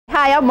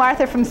Hi, I'm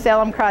Martha from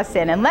Salem Cross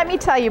Inn, and let me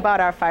tell you about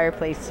our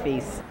Fireplace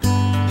feast.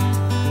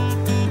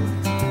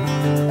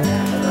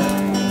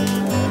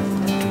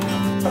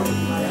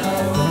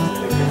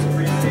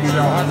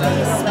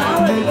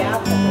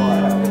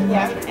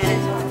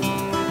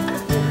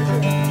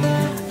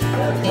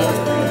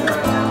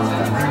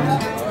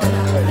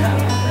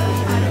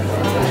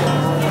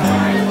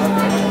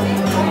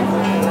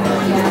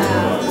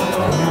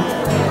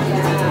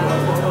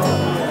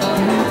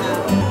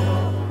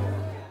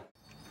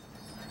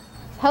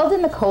 Held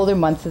in the colder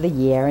months of the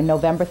year, in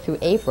November through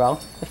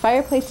April, the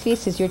Fireplace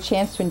Feast is your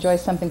chance to enjoy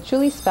something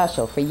truly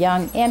special for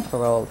young and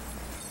for old.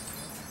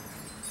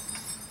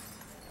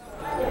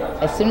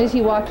 As soon as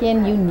you walk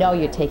in, you know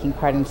you're taking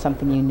part in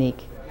something unique.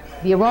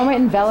 The aroma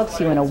envelops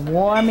you in a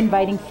warm,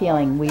 inviting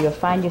feeling where you'll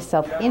find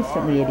yourself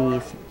instantly at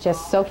ease,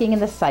 just soaking in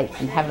the sights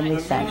and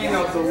heavenly scents.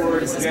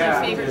 This is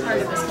my favorite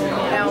part of this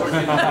whole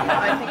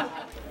meal.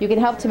 You can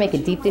help to make a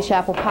deep dish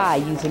apple pie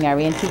using our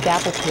antique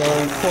apple peeler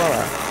and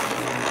corer.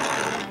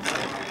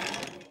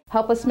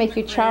 Help us make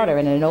your chowder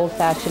in an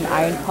old-fashioned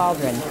iron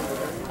cauldron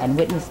and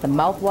witness the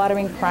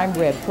mouth-watering prime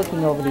rib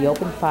cooking over the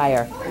open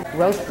fire,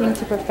 roasting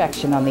to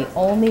perfection on the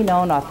only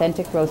known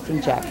authentic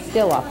roasting jack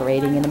still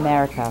operating in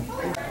America.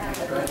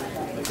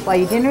 While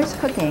your dinner is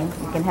cooking,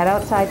 you can head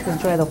outside to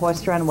enjoy the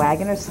horse-drawn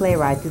wagon or sleigh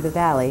ride through the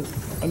valley,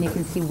 and you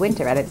can see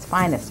winter at its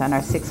finest on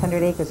our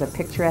 600 acres of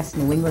picturesque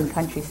New England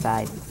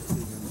countryside.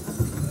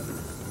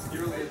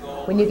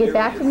 When you get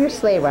back from your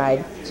sleigh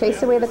ride,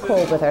 chase away the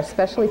cold with our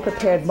specially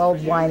prepared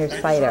mulled wine or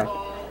cider.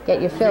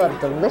 Get your fill of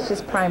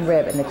delicious prime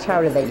rib and the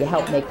chowder that you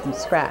help make from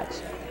scratch.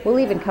 We'll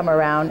even come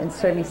around and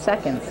serve you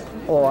seconds,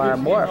 or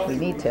more if we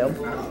need to.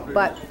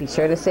 But be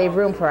sure to save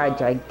room for our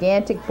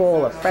gigantic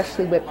bowl of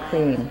freshly whipped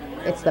cream.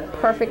 It's the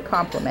perfect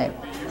complement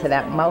to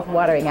that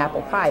mouth-watering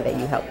apple pie that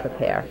you helped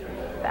prepare.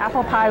 The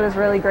apple pie was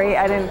really great.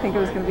 I didn't think it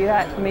was going to be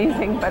that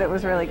amazing, but it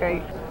was really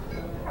great.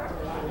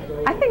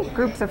 I think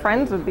groups of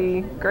friends would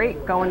be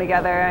great going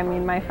together. I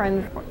mean, my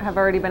friends have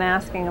already been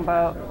asking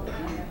about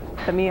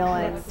the meal,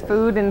 and it's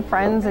food and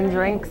friends and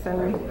drinks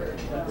and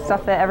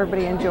stuff that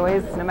everybody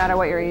enjoys, no matter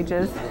what your age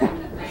is.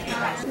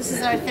 This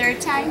is our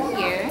third time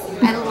here.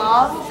 I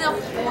love the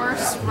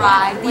horse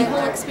ride, the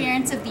whole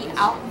experience of the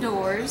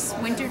outdoors,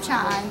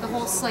 wintertime, the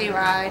whole sleigh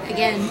ride.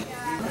 Again,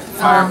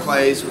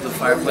 Fireplace with the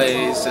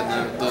fireplace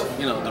and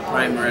the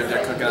prime rib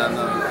they're cooking on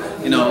the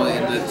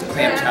and the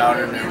clam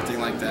chowder and everything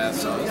like that.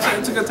 So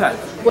it's a good time.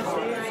 I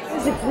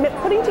was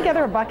putting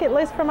together a bucket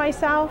list for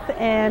myself,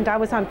 and I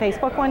was on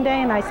Facebook one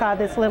day and I saw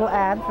this little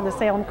ad for the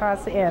Salem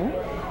Cross Inn.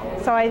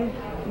 So I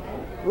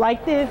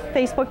liked the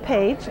Facebook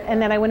page,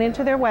 and then I went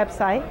into their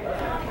website,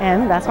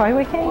 and that's why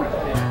we came.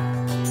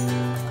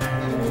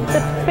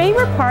 The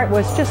favorite part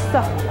was just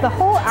the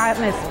whole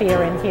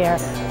atmosphere in here.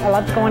 I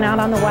loved going out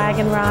on the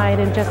wagon ride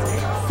and just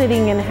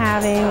sitting and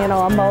having,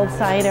 a mulled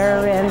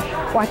cider and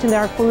watching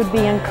our food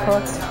being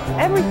cooked.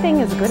 Everything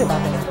is good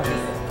about this place.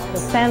 The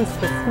scents,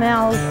 the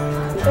smells.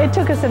 It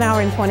took us an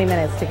hour and 20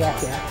 minutes to get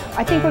here.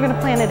 I think we're going to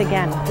plan it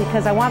again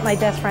because I want my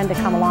best friend to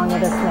come along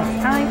with us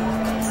next time.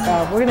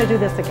 So we're going to do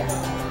this again.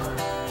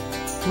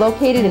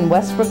 Located in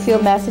West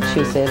Brookfield,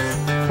 Massachusetts,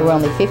 we're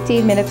only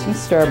 15 minutes from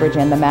Sturbridge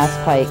and the Mass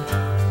Pike.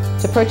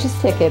 To purchase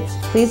tickets,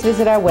 please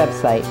visit our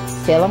website,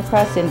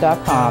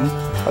 salemcrossinn.com,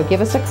 or give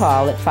us a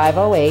call at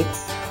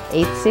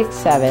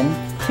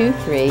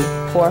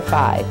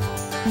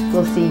 508-867-2345.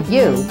 We'll see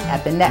you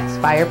at the next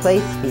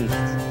Fireplace Feast.